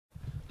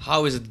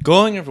How is it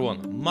going,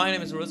 everyone? My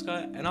name is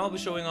Ruska, and I'll be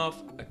showing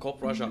off a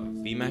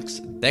Copperajah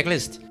VMAX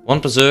decklist. One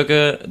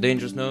Perrserker,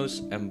 Dangerous Nose,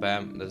 and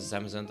bam, the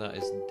Zamazenta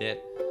is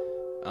dead.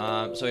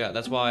 So yeah,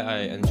 that's why I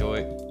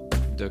enjoy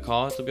the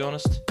card, to be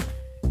honest.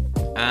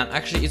 And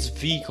actually, it's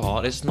V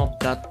card. It's not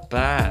that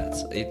bad.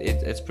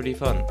 It's pretty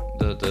fun.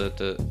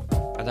 The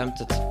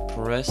attempted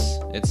press.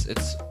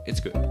 It's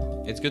good.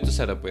 It's good to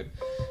set up with.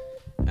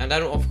 And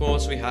then of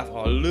course we have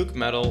our Lucario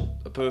Metal,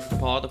 a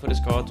perfect partner for this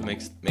card to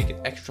make it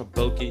extra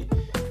bulky.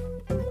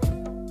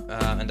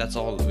 And that's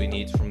all we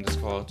need from this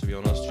card, to be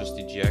honest, just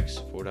the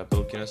GX for that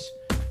bulkiness.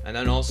 And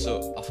then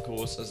also, of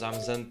course, a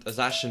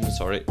Zacian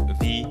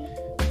V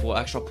for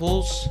extra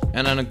pulls,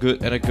 and then a good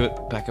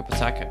backup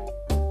attacker.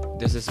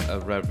 This is a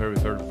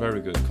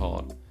very good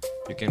card.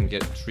 You can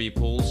get 3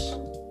 pulls,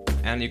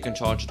 and you can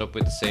charge it up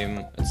with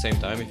at the same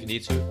time if you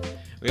need to.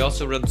 We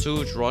also run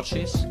 2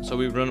 Jirachis, so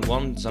we run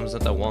one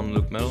Zamazenta, one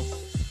Lucario Metal.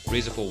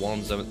 Reason for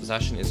one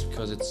Zacian is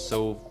because it's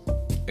so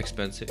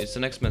expensive. It's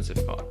an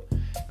expensive card.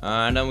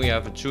 And then we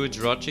have 2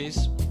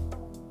 Jirachis.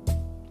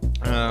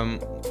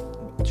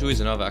 2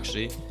 is enough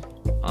actually.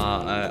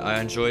 I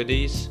enjoy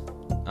these.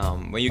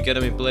 When you get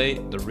them in play,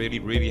 they're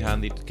really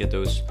handy to get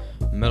those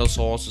Metal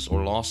Saucers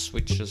or Lost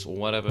Switches or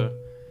whatever.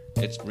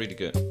 It's really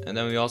good. And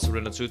then we also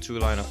run a 2-2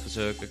 line of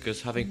Perrserker,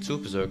 because having 2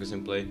 Perrserkers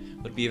in play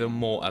would be even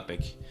more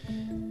epic.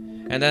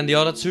 And then the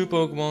other 2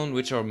 Pokemon,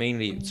 which are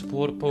mainly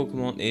supported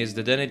Pokemon, is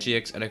the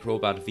Dedenne-GX and the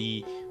Crobat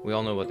V. We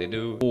all know what they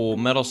do. For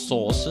Metal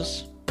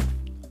Saucers,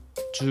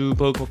 2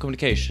 Pokémon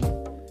Communication,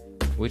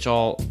 which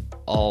all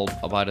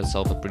by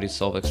themselves are pretty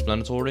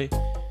self-explanatory.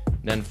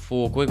 Then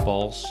 4 Quick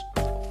Balls,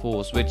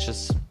 4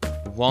 Switches,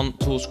 1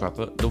 Tool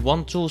Scrapper. The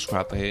 1 Tool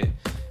Scrapper here,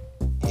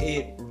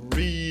 it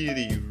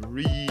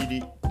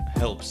really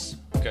helps.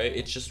 Okay,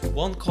 it's just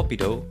 1 copy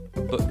though,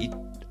 but it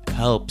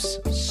helps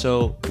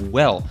so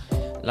well.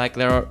 Like,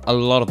 there are a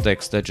lot of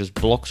decks that just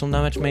block some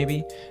damage,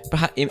 maybe.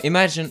 But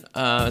imagine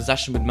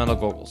Zacian with Metal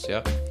Goggles,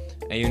 yeah?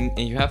 And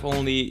you have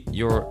only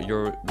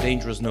your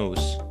Dangerous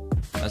Nose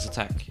as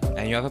attack,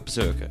 and you have a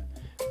Perrserker.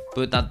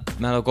 But that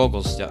Metal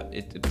Goggles, yeah,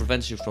 it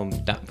prevents you from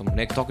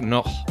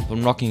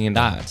knocking in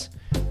that.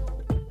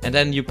 And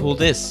then you pull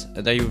this,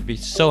 and then you would be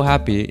so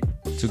happy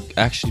to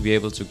actually be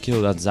able to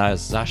kill that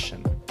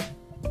Zacian,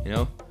 you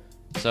know?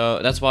 So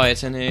that's why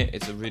it's in here.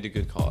 It's a really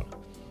good card.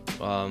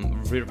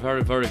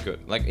 Very good.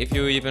 Like, if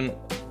you even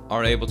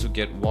are able to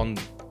get 1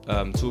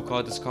 tool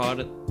card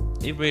discarded,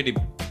 it really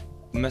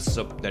messes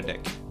up their deck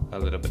a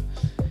little bit.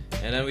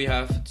 And then we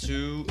have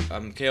 2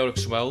 Chaotic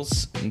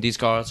Swells. And these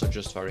cards are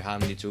just very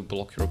handy to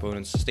block your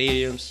opponent's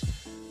stadiums,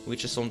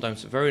 which is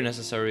sometimes very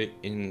necessary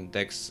in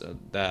decks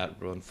that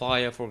run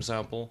fire, for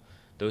example.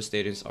 Those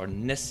stadiums are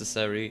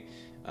necessary,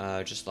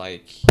 just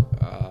like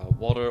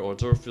water or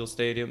turf field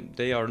stadium.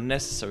 They are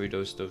necessary,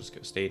 those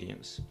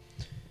stadiums.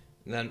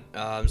 And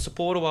then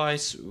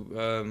supporter-wise,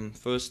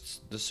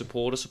 first the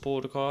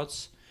supporter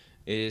cards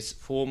is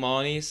 4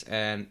 Marnies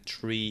and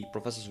 3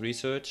 Professor's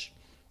Research.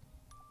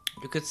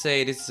 You could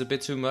say this is a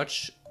bit too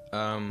much,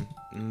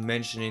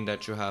 mentioning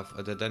that you have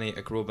a Dedenne,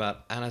 a Crobat,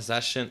 and a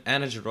Zacian,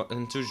 and 2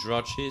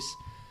 Jirachis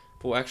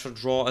for extra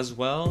draw as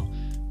well.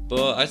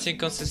 But I think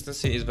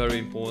consistency is very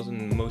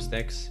important in most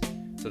decks,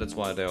 so that's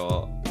why there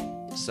are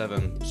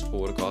 7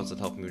 supporter cards that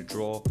help me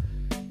draw.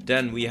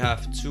 Then we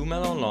have 2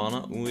 Mallow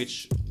Lana,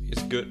 which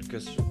is good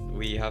because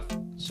we have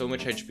so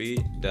much HP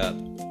that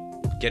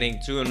getting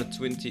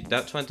 20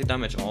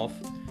 damage off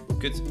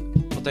could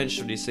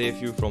potentially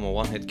save you from a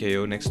 1-hit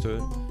KO next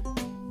turn.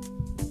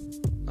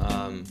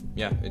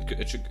 Yeah,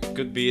 it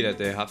could be that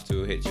they have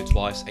to hit you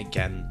twice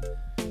again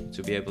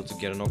to be able to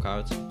get a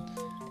knockout.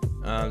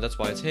 That's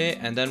why it's here.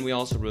 And then we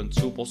also run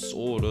 2 Boss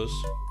Orders.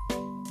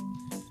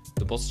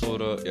 The Boss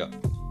Order, yeah,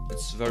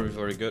 it's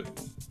very good.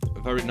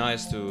 Very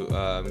nice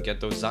to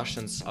get those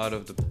Zacians out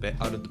of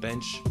the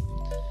bench.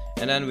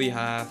 And then we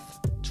have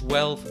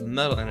 12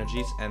 Metal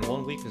Energies and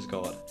 1 Weakness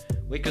Guard.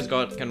 Weakness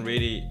Guard can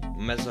really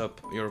mess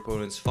up your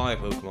opponent's 5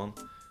 Pokemon.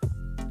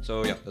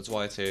 So yeah, that's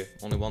why it's here.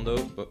 Only 1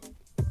 though, but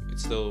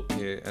it's still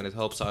here and it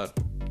helps out.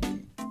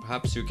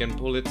 Perhaps you can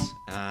pull it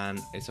and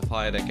it's a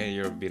fire deck and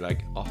you'll be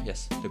like, oh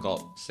yes, the god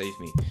saved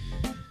me.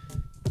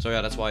 So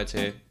yeah, that's why it's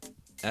here.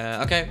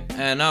 Okay,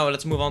 and now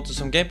let's move on to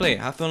some gameplay.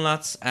 Have fun,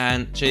 lads,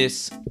 and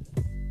cheers.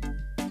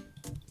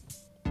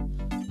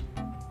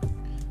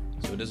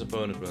 So this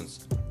opponent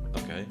runs,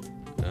 okay,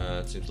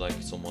 it seems like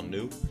someone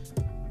new.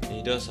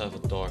 He does have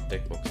a dark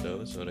deck box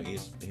though, so that he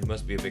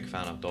must be a big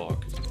fan of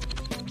dark.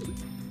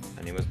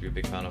 And he must be a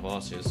big fan of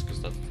Arceus,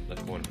 because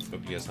that coin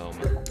probably has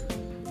helmet.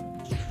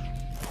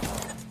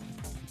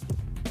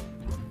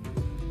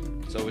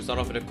 So we start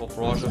off with a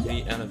Copperajah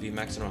V and a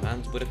VMAX in our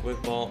hands with a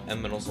Quick Ball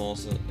and Metal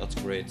Saucer. That's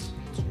great.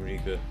 It's really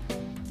good.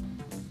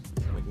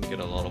 We can get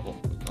a lot of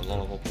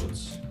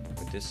options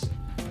with this.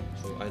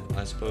 So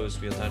I suppose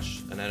we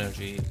attach an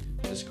energy,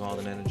 discard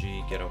an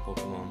energy, get our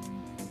Pokemon.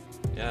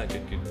 Yeah,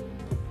 good.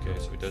 Okay,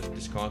 so we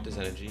discard this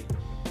energy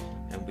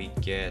and we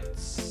get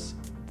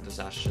the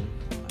Zacian.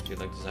 I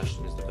feel like the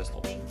Zacian is the best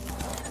option.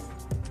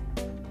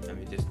 And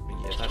we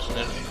attach an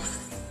energy.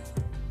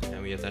 And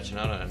Then we attach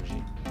another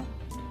energy.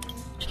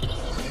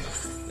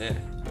 There,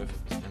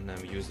 perfect. And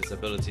then we use this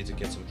ability to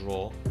get some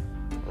draw.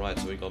 Right,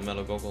 so we got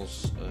Metal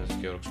Goggles,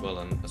 Chaotic Swell,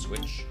 and a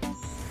Switch.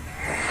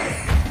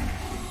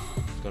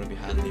 It's gonna be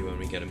handy when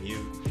we get a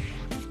Mew.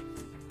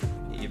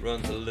 He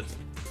runs a little.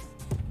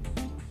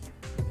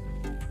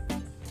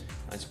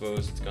 I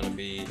suppose it's gonna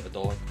be a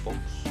dark box.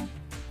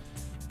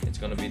 It's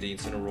gonna be the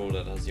Incineroar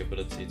that has the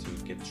ability to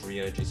get 3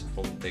 energies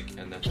from the deck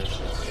and attach it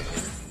to the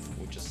game,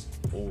 which is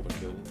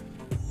overkill.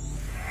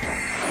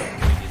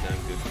 Really damn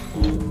good.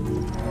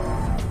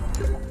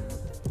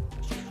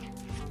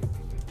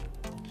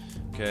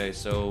 Okay,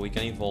 so we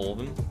can evolve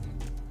him.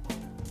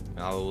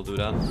 I will do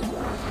that.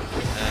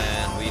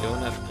 And we don't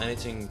have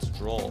anything to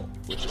draw,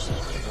 which is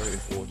very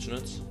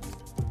unfortunate.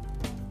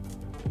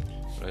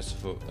 But I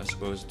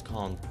suppose it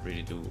can't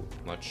really do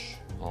much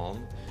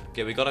harm.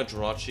 Okay, we got a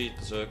Jirachi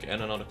Perrserker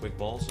and another Quick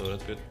Ball, so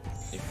that's good.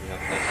 If we have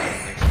that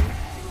next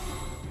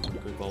to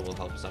it, Quick Ball will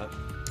help us out.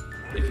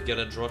 If you get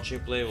a Jirachi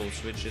play, we'll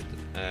switch it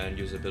and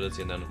use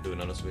ability and then do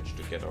another switch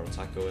to get our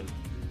attack going.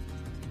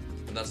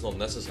 And that's not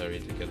necessary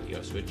to get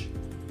the switch.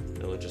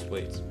 We'll just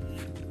wait.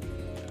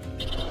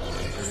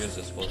 Curious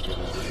is what we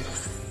will do.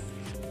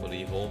 We'll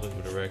evolve it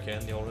with a rare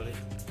candy already.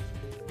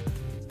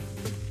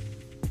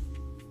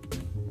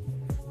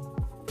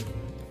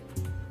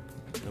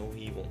 No,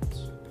 he won't.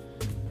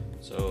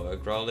 So a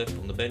Growlithe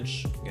on the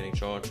bench, getting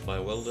charged by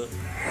a Welder.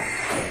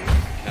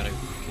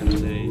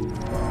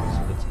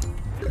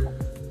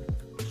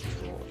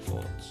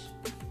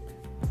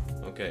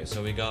 Okay,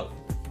 so we got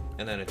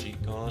an energy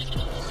card.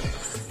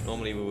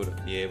 Normally we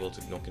would be able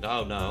to knock it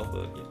out now,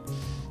 but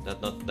yeah,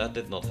 that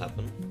did not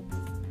happen.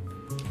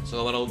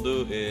 So what I'll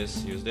do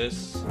is use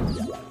this.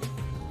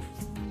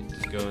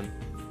 Just go and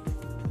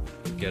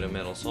get a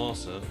Metal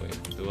Saucer. Wait,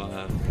 do I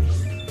have?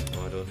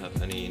 No, I don't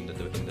have any in the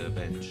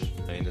bench.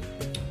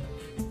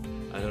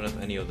 I don't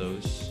have any of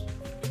those.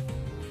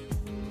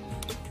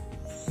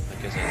 I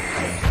guess I need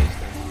to use this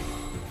then.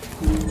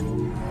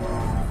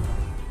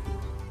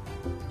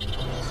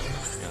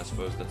 Yeah, I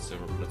suppose that's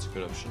a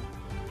good option.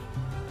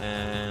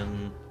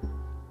 And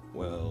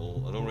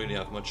well, I don't really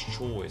have much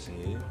choice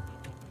here.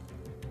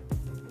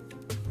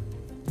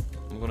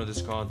 I'm gonna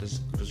discard this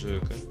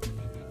Perrserker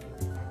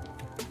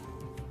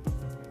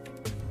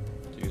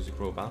to use a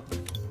Crobat.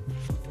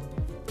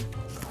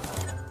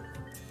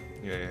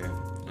 Yeah.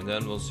 And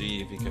then we'll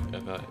see if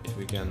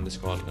we can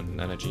discard an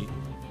energy.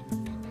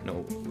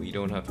 No, we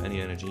don't have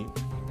any energy.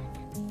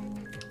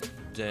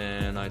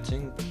 Then I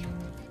think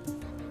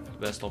the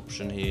best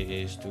option here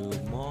is to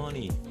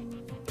Marnie.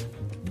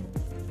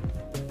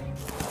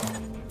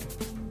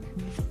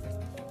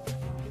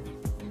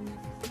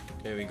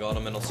 Okay, we got a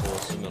Metal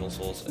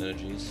Saucer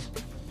energies.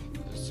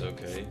 It's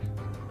okay.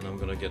 And I'm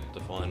gonna get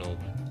the final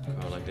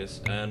card like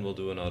this, and we'll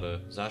do another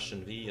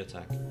Zacian V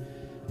attack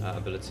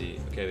ability.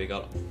 Okay, we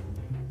got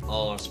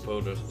all our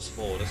spores.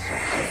 Well,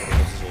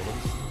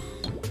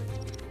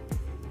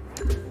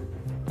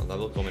 that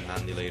will come in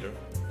handy later.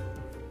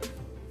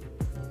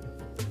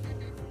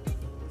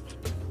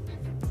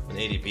 An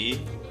ADP?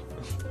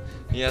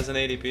 He has an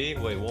ADP?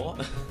 Wait,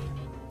 what?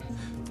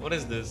 What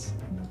is this?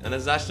 And a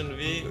Zacian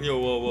V? Yo,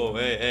 whoa,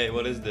 hey,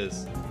 what is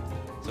this?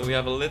 So we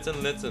have a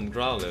Litten,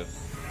 Growlithe,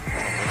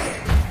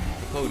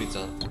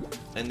 Ponyta,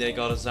 and they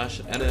got a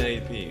Zacian and an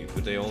ADP,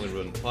 but they only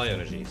run fire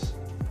energies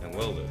and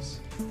welders.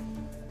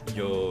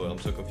 Yo, I'm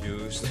so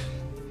confused.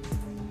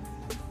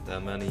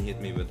 That man, he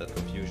hit me with that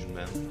confusion,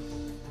 man.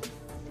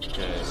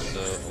 Okay, so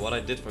what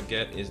I did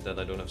forget is that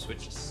I don't have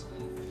switches.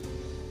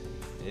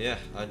 Yeah,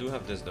 I do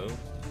have this though,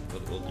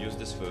 but we'll use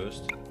this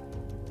first.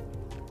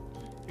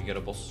 We get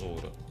a boss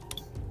order.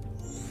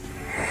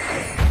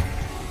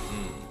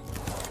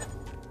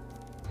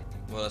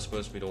 Well, I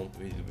suppose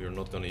we're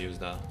not gonna use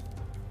that.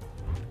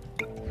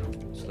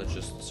 So let's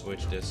just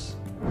switch this,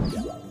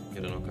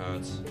 get on our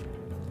cards,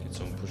 get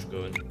some push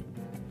going.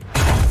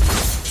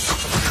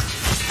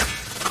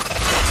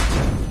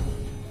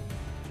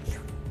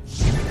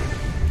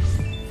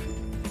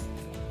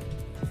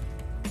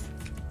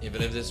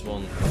 Even if this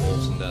one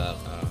falls in that,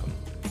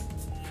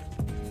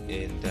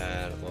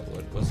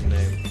 what's the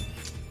name?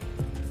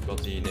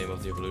 Forgot the name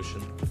of the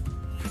evolution.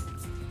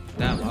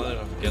 Damn, how did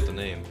I forget the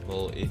name?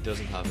 Well, it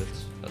doesn't have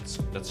it.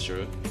 That's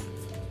sure.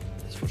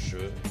 That's for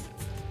sure.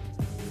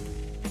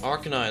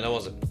 Arcanine, that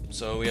was it.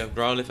 So we have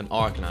Growlithe and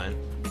Arcanine.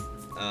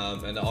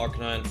 And the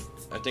Arcanine,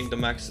 I think the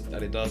max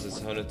that it does is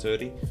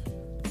 130,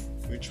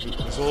 which would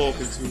resolve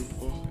into.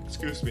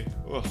 Excuse me.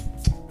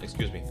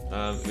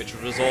 Which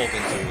would resolve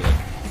into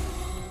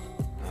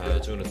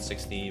like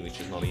 260, which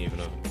is not even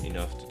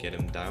enough to get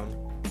him down.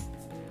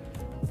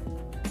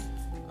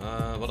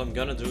 What I'm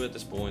gonna do at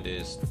this point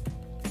is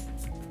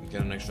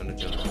get an extra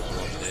energy on the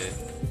Copperajah there,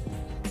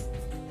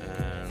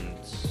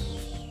 and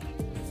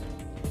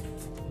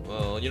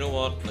well, you know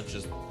what? Let's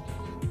just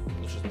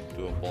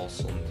do a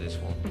boss on this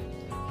one,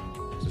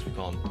 since we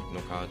can't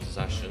knock out the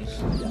Zacians.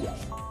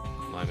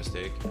 My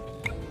mistake.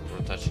 We're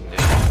attaching there.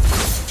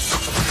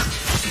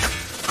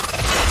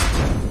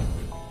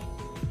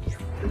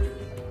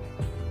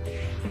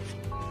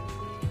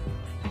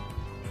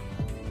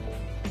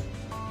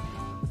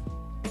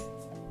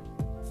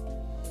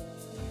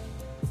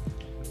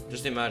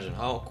 Just imagine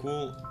how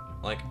cool,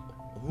 like,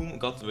 who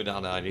got with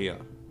that idea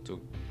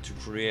to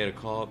create a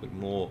card with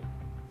more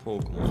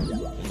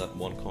Pokemon on that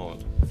one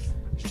card.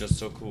 It's just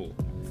so cool.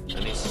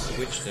 And he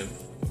switched him,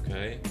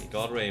 okay, he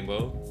got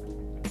Rainbow.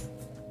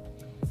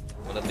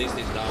 But at least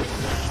he's down to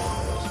one shot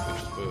for us,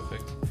 which is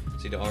perfect.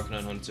 See the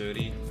Arcanine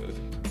 130? Perfect.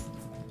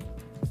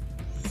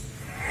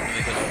 And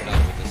we can knock it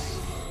out with this,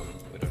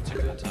 with our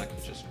tickle attack,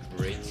 which is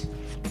great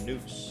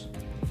news.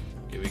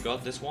 Okay, we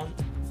got this one,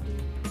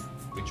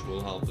 which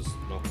will help us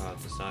knock out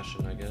the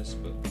Zacian, I guess,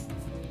 but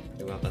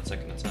we will have that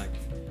second attack.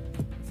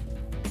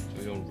 So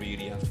we don't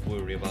really have to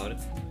worry about it.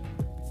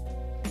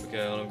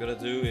 Okay, what I'm gonna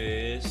do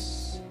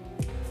is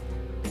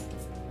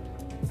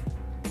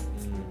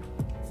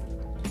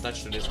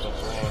attach to this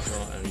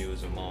Copperajah and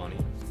use a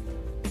Marnie.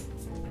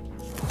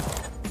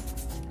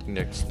 I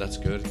think that's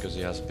good because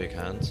he has a big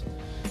hand.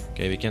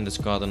 Okay, we can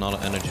discard another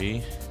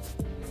energy.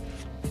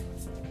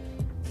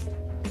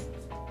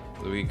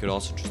 But we could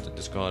also just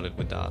discard it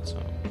with that, so.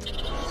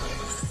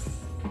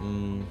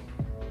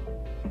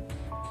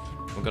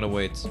 I'm gonna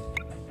wait.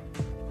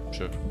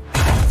 Sure.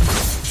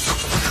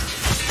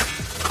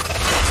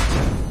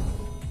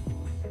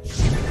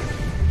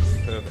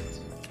 Perfect.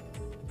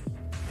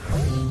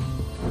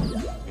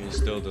 He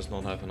still does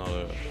not have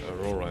another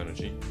Aurora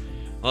energy.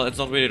 Well, it's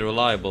not really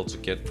reliable to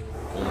get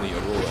only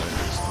Aurora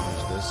energies to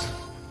use this.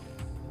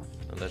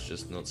 And that's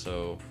just not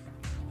so...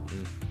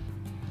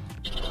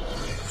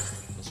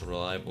 not so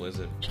reliable, is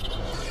it?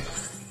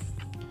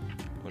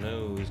 Oh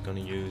no, he's gonna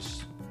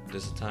use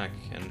this attack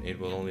and it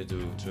will only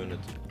do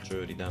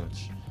 230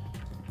 damage.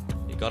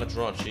 He got a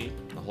Jirachi,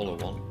 a hollow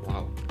one.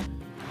 Wow.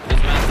 This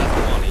man has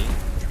the money,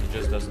 he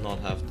just does not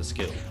have the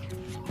skill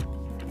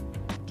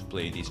to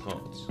play these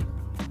cards.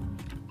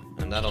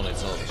 And that on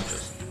itself is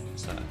just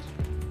sad.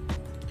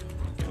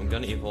 Okay, I'm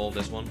gonna evolve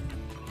this one.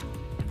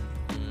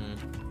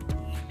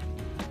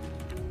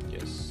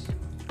 Yes.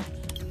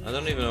 I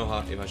don't even know how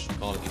if I should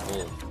call it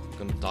evolve.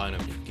 I'm gonna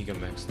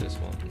Gigamax this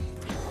one.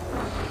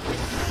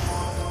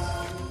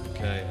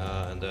 Okay,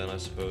 and then I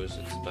suppose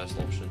it's the best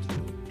option to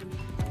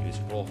use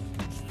Prof.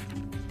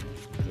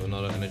 Do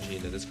another energy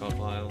in the discard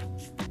pile.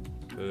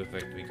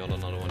 Perfect, we got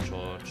another one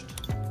charged.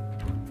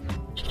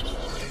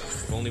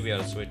 If only we had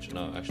a switch.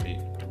 No, actually,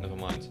 never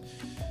mind.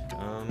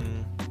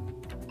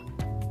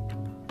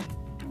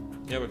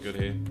 Yeah, we're good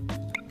here.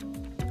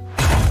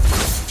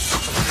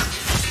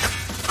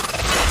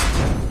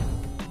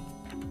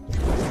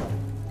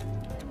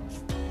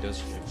 He does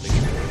so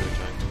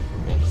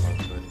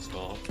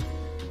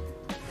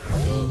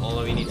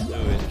all we need to do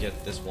is get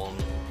this one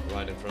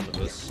right in front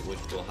of us, which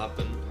will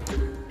happen.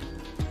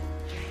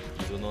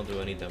 He will not do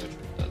any damage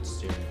with that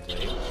steering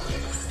plane.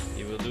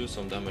 He will do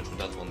some damage with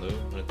that one though,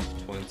 when it's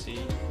 20,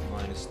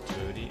 minus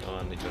 30,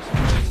 and it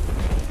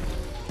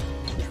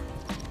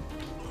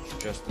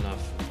just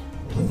enough.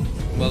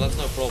 Well, that's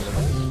no problem,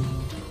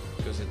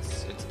 because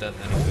it's dead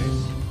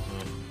anyways.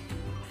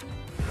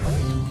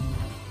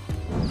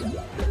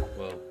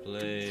 Well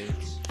played.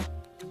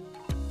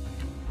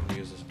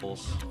 Use this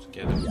boss to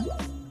get him.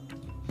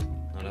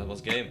 Now that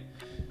was game.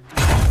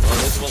 Well,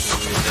 this was a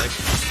weird deck.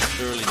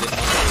 Surely did not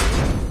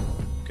work.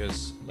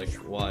 Because, like,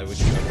 why would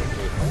you ever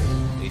put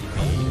ADP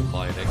in a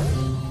fire deck?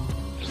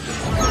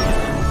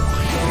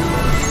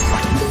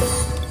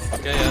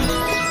 Okay, yeah.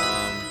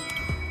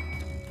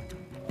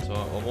 So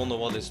I wonder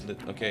what is lit.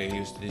 Okay, he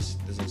used this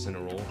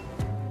Incineroar.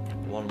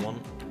 1-1.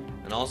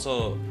 And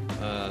also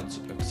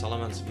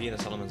Salamence V and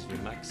a Salamence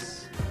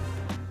VMAX.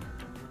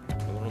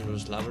 One of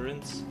those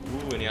labyrinths.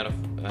 Ooh, and he had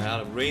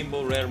a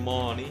rainbow rare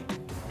Marnie.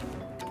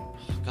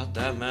 God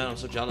damn, man, I'm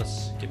so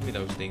jealous. Give me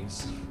those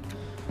things.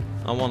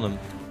 I want them.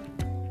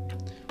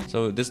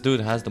 So this dude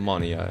has the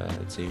money,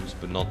 it seems,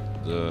 but not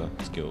the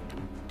skill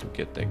to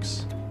get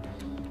decks,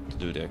 to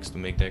do decks, to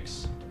make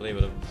decks, to play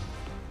with them.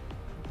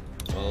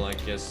 Well, I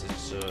guess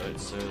it's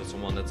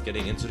someone that's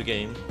getting into the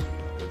game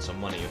with some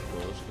money, of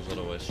course, because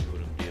otherwise you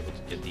wouldn't be able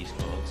to get these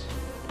cards.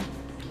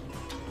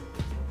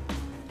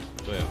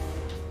 So yeah,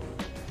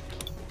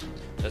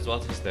 that's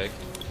what his deck.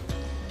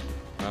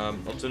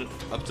 Up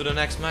to the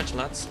next match,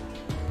 lads.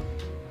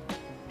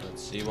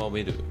 Let's see what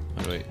we do.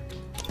 Anyway,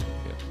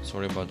 yeah,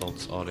 sorry about all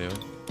this audio.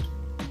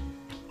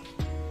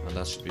 And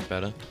that should be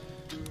better.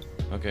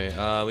 Okay,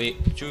 we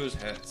choose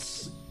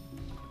heads.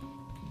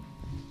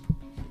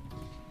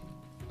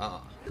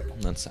 Ah,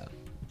 that's sad.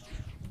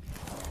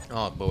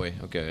 Oh boy,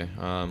 okay.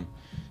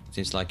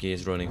 Seems like he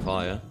is running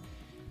fire.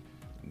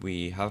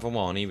 We have a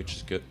Marnie, which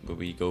is good, but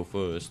we go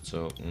first,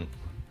 so.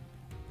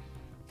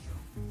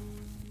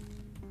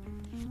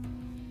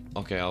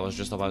 Okay, I was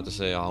just about to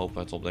say I hope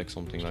I top deck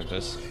something like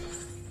this.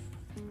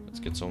 Let's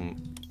get some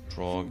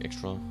draw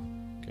extra.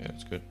 Okay,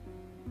 that's good.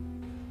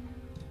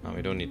 No,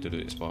 we don't need to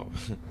do this part.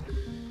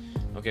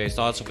 Okay,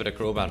 starts off with a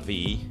Crobat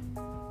V.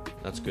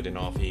 That's good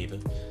enough either.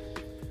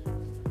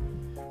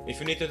 If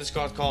you need to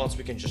discard cards,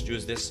 we can just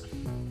use this.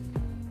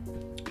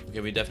 Okay,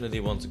 we definitely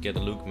want to get a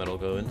Luke Metal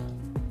going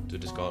to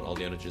discard all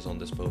the energies on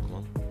this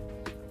Pokemon.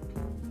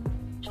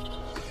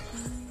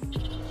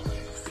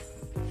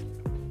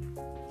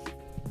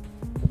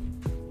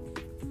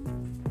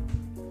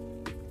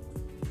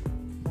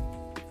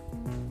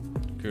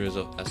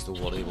 curious as to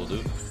what he will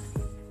do.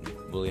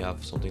 Will he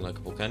have something like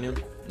a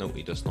Volcanion? No,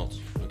 he does not.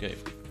 Okay.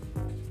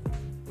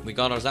 We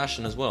got our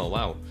Zacian as well,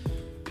 wow.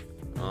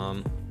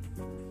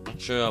 Not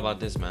sure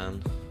about this,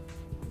 man.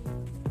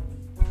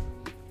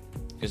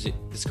 Because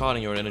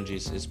discarding your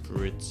energies is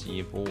pretty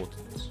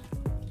important.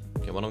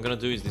 Okay, what I'm gonna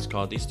do is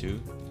discard these two.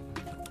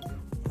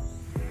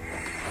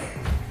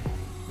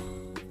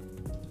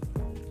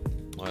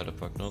 Why the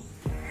fuck not?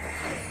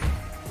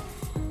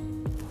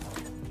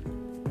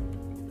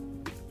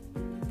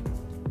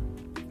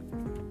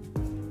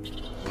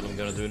 What I'm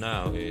gonna do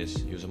now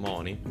is use a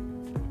Marnie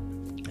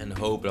and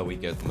hope that we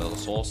get Metal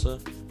Saucer,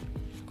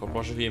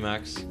 Copperajah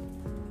VMAX.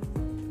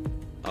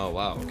 Oh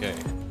wow, okay,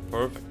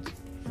 perfect.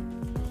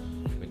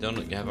 We don't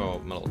have our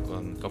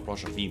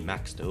Copperajah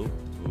VMAX though,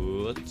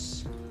 but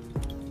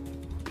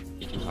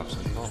we do have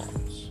some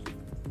cards.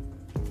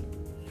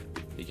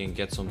 We can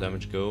get some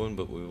damage going,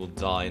 but we will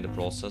die in the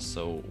process,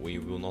 so we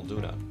will not do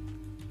that.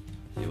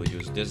 We will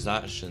use this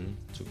action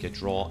to get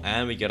draw,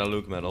 and we get a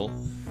Luke Metal.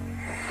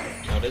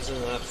 Now this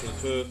is an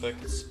absolute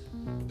perfect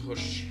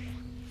push.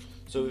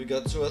 So we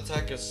got two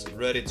attackers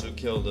ready to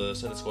kill the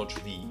Sasquatch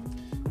V.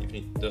 If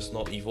he does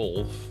not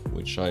evolve,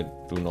 which I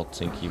do not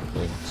think he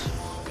will.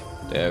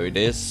 There it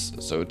is.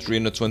 So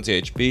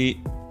 320 HP.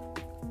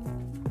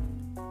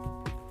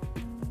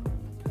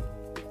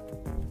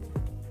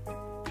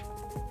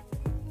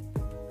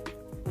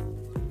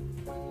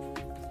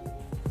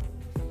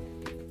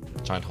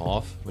 Giant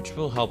half, which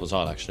will help us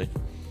out actually.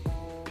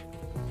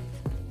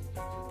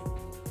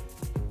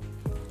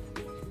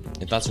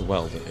 If that's a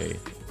well, hey.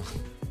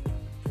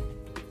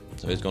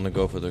 So he's gonna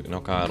go for the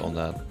knockout on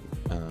that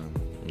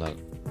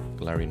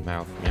Galarian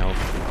Meowth,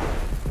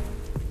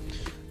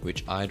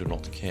 which I do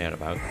not care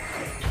about.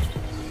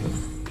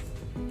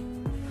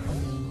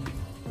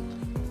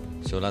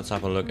 So let's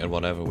have a look at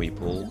whatever we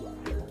pull.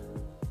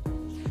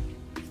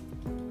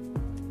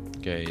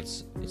 Okay,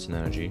 it's an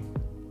energy.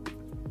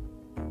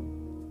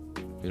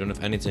 We don't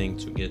have anything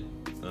to get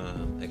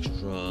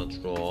extra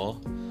draw.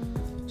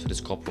 So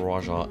this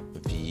Copperajah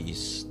V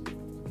is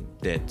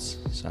dead,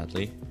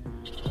 sadly.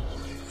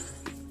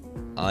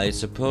 I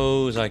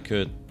suppose I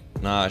could...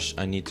 Nah,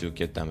 I need to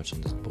get damage on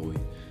this boy.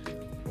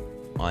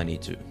 I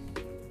need to.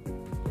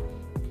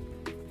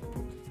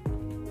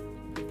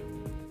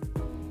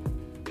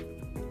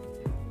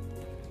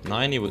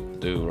 $90 would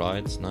do,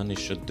 right? $90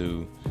 should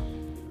do.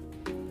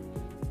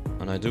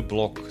 And I do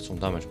block some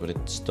damage, but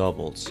it's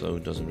doubled, so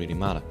it doesn't really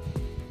matter.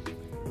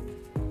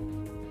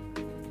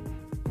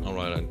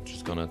 Alright, I'm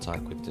just gonna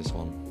attack with this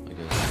one, I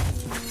guess.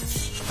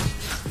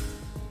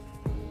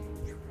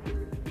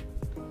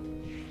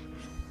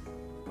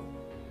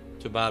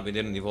 Too bad we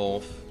didn't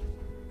evolve.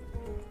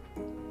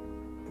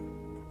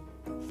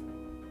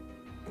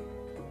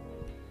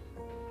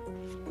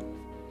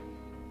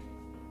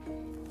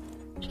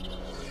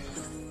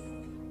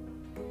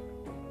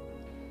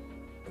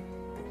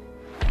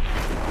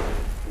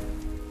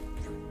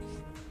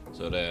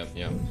 So there,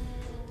 yeah.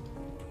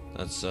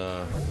 That's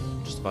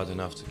just about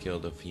enough to kill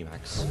the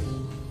VMAX.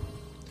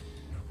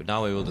 But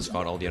now we will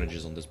discard all the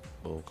energies on this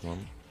Pokemon.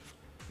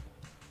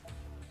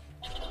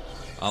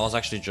 I was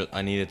actually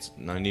I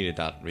needed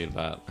that real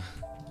bad.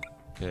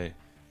 Okay.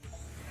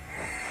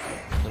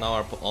 So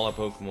now all our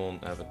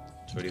Pokemon have a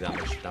 30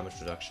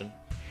 damage reduction.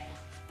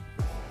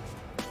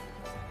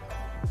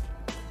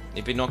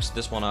 If he knocks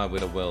this one out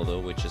with a will though,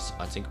 which is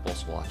I think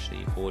possible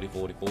actually, 40,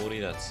 40, 40,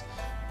 that's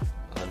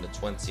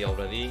 120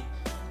 already.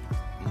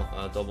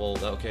 Double,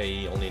 okay,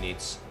 he only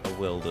needs a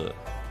Wilder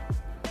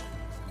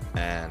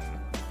and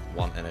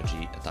one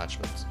energy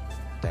attachment.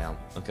 Damn,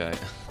 okay.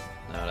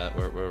 Now that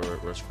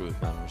we're screwed,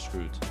 man, we're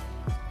screwed.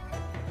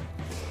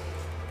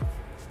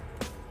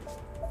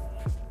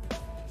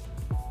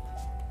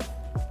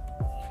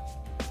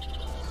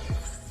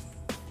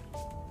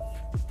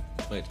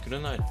 Wait,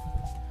 couldn't I?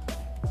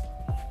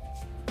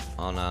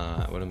 Oh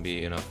no, it wouldn't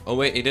be enough. Oh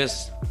wait, it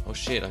is. Oh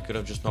shit, I could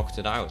have just knocked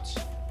it out.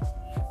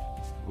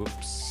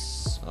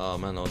 Whoops. Oh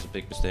man, that was a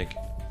big mistake.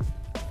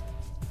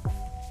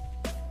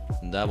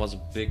 That was a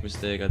big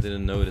mistake. I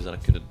didn't notice that I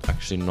could have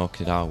actually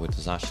knocked it out with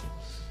the Zacian.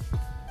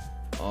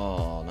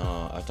 Oh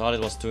no, I thought it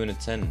was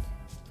 210.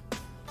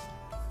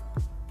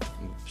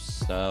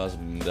 Oops,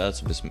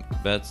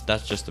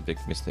 that's just a big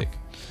mistake.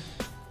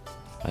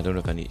 I don't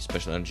have any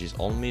special energies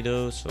on me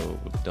though, so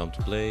we'll be dumb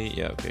to play.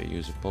 Yeah, okay,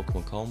 use a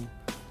Pokémon Com.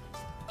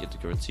 Get the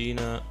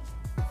Giratina.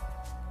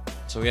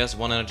 So he has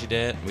one energy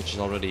there, which is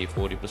already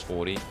 40 plus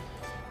 40.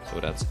 So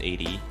that's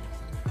 80.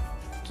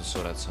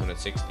 So that's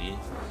 160.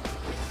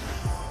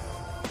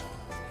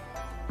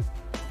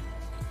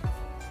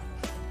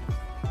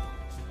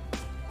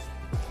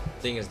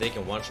 Thing is, they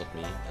can one-shot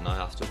me, and I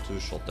have to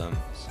two-shot them,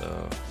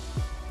 so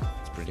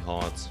it's pretty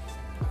hard.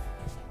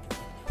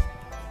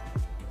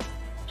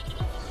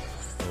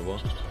 Wait,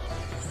 what?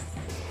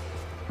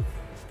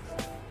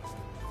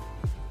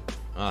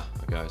 Ah,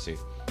 okay, I see.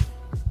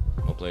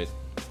 Well played.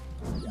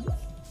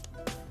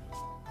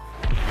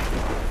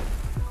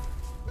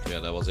 Yeah,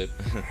 that was it.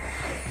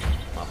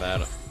 My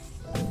bad.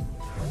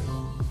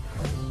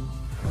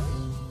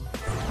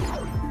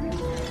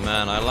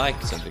 Man, I like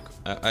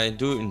I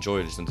do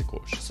enjoy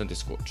the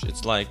Scorch.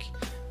 It's like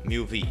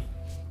Mew V,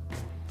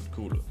 but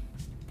cooler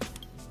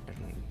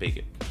and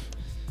bigger.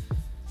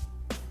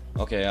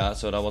 Okay,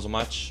 so that was a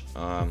match.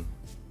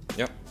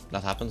 Yep,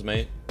 that happens,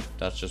 mate.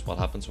 That's just what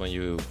happens when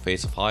you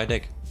face a fire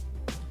deck.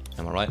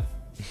 Am I right?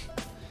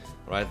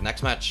 Right,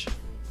 next match.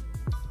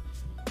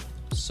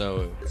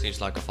 So it seems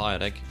like a fire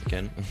deck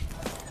again.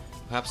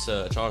 Perhaps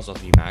a Charizard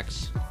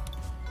VMAX,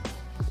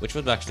 which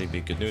would actually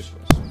be good news for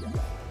us,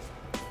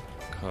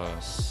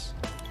 because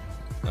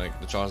like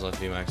the Charizard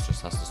VMAX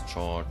just has to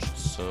charge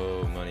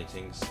so many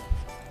things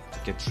to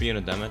get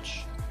 300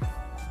 damage,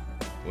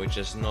 which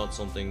is not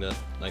something that,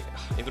 like,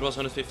 if it was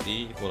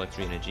 150 for like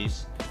 300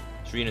 Gs,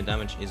 300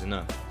 damage is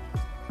enough,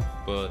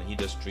 but he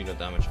does 300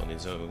 damage on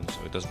his own,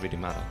 so it doesn't really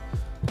matter.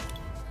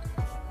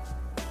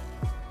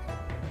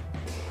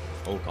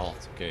 Oh god,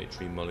 okay,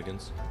 3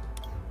 mulligans.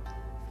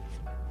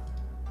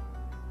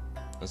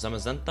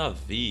 Zacian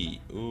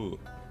V, ooh.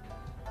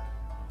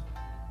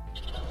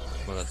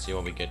 Well, let's see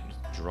what we get.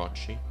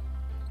 Jirachi.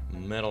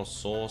 Metal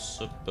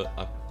Saucer, but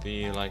I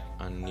feel like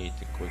I need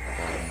the quick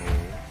ball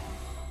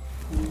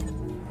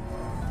more.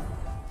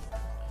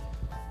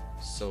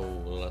 So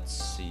let's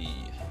see.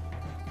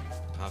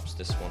 Perhaps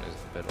this one is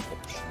a better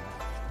option.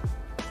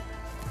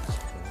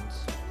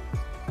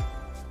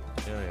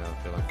 Yeah,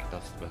 I feel like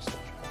that's the best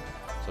option.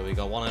 So we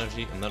got 1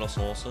 energy, a Metal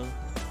Saucer.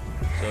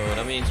 So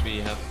that means we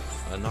have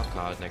a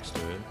knockout next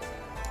to him,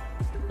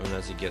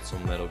 unless he gets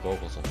some Metal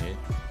Goggles on here.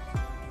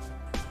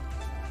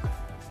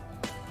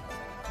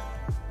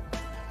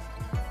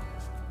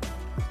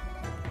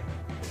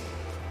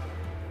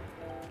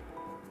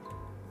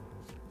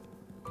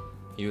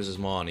 He uses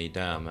Marnie,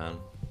 damn man.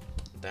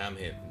 Damn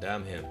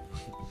him.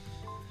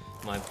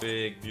 My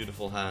big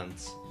beautiful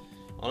hands.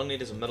 All I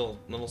need is a metal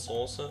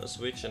saucer, a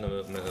switch, and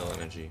a metal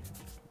energy.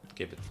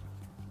 Keep it.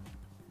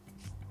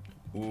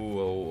 Ooh,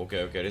 oh,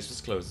 okay, this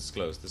is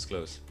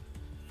close.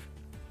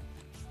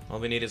 All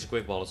we need is a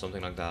quick ball or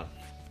something like that.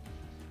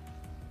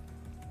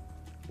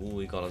 Ooh,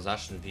 we got a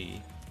Zacian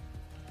V.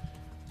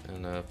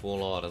 And a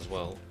full art as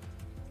well.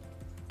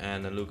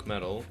 And a Luke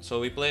Metal. So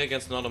we play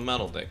against another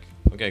metal deck.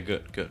 Okay,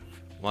 good.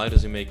 Why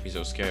does he make me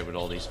so scared with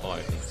all these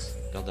fire things?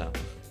 Goddamn.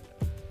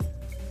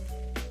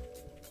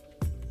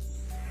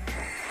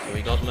 So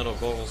we got Metal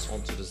Goggles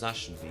onto the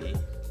Zacian V,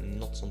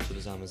 not onto the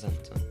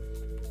Zamazenta.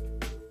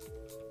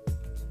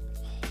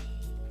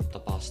 The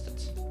bastard.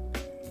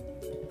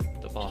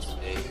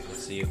 Hey,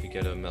 let's see if we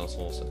get a Metal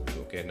Saucer.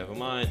 Okay, never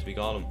mind, we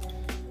got him.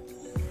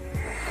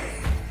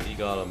 We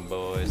got him,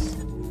 boys.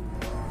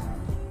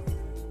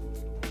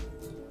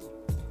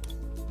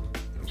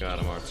 We got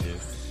him,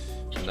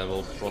 R2. And then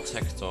we'll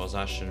protect our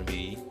Zacian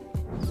V.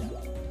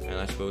 And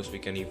I suppose we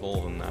can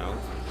evolve him now,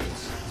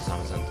 because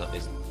Zamazenta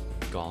is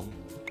gone.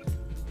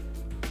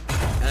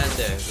 And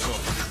there, we're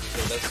not.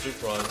 So that's 2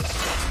 prizes.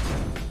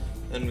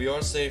 And we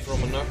are safe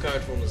from a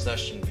knockout from the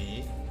Zacian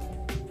V.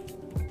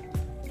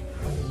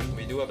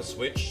 We do have a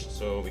switch,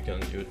 so we can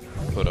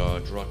put our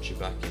Jirachi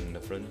back in the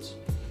front.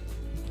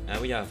 And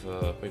we have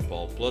a quick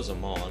ball plus a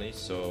Marnie,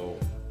 so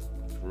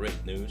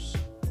great news.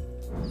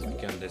 We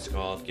can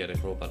discard, get a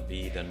Crobat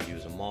V, then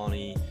use a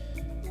Marnie.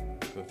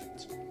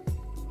 Perfect.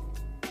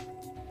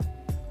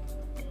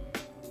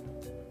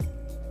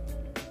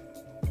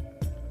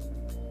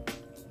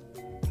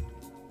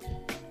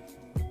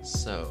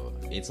 So,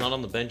 it's not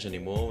on the bench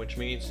anymore, which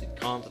means it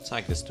can't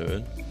attack this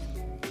turn.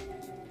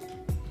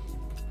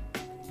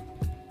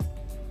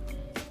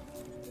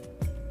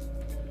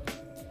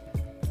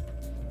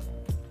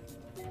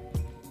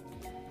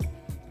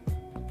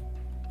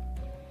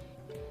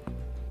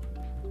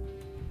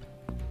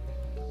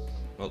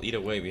 Well,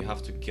 either way, we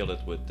have to kill it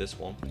with this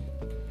one.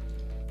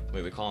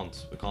 Wait, we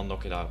can't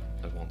knock it out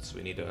at once.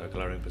 We need a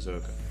Galarian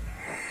Perrserker.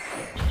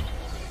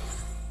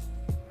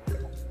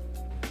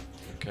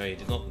 Okay, he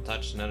did not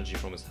attach an energy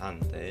from his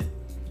hand there.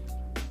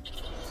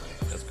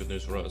 That's good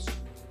news for us.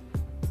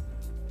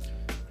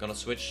 Gonna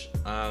switch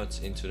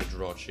out into the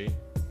Jirachi.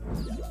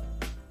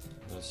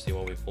 Let's see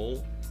what we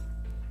pull.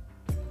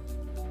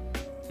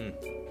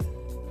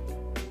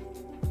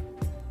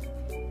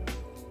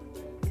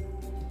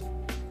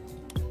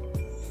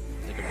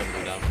 Take a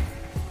bundle down.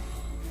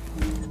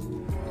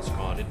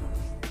 Discard it.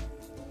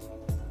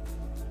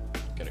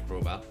 Get a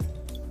Crobat.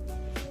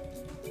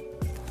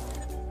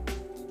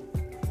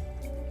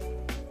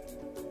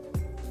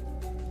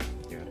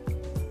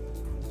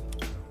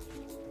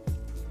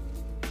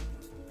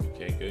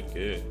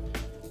 Good.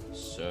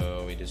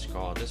 So we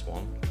discard this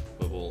one,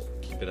 but we'll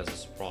keep it as a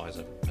surprise,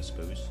 I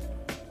suppose.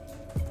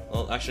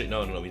 Well, actually,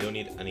 no, we don't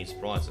need any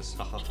surprises.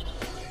 Haha.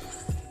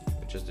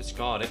 We just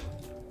discard it.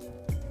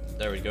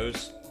 There it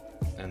goes.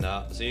 And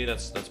see,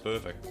 that's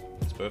perfect.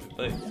 That's perfect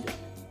play.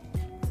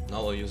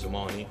 Now we'll use a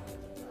Marnie.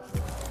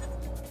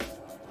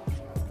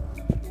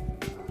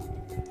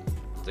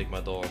 Take my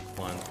dog,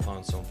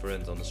 find some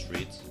friends on the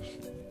street.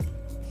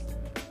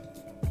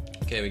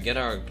 Okay, we get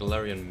our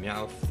Galarian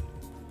Meowth.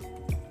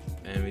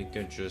 And we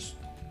can just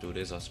do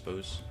this, I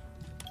suppose.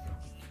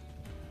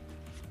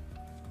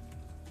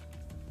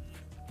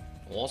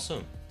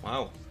 Awesome.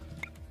 Wow,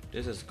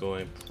 this is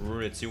going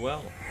pretty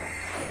well.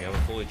 We have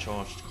a fully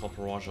charged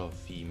Copperajah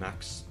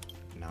VMAX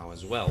now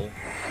as well.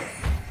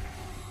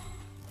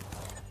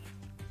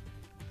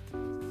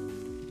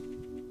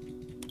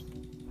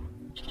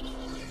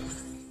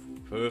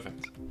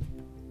 Perfect.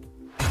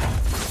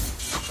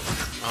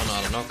 Oh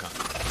no, the knockout.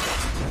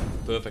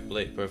 Perfect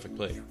play, perfect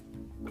play.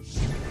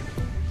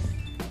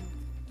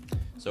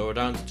 So we're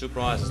down to 2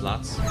 prizes,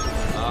 lads.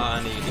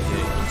 I need to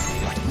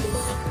get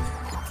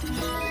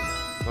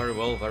very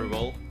well, very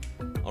well.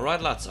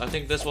 Alright, lads, I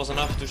think this was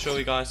enough to show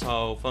you guys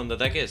how fun the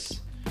deck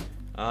is.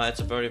 It's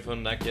a very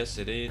fun deck, yes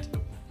indeed.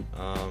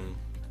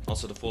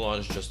 Also the full art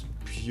is just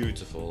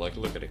beautiful, like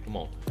look at it, come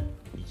on.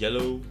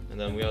 Yellow, and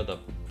then we have the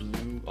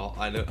blue. Oh,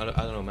 I don't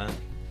know, man.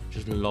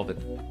 Just love it,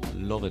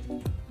 love it.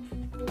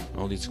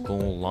 All these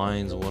gold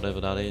lines or whatever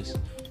that is.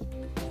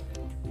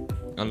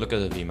 And look at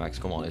the VMAX,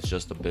 come on, it's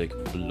just a big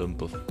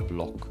lump of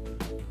block.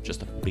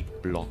 Just a big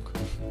block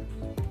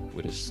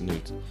with a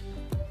snoot.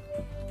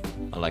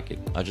 I like it,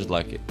 I just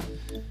like it.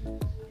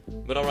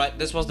 But alright,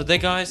 this was the day,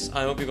 guys.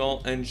 I hope you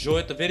all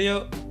enjoyed the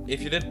video.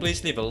 If you did,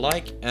 please leave a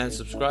like and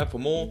subscribe for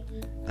more.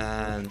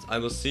 And I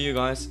will see you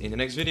guys in the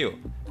next video.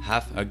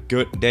 Have a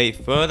good day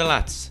further,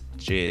 lads.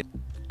 Cheers.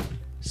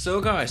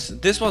 So guys,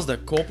 this was the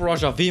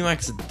Copperajah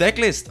VMAX deck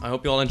list. I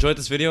hope you all enjoyed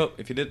this video.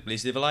 If you did,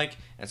 please leave a like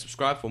and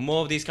subscribe for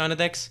more of these kind of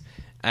decks.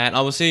 And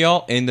I will see you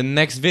all in the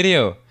next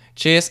video.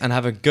 Cheers and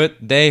have a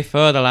good day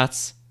further,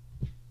 lads.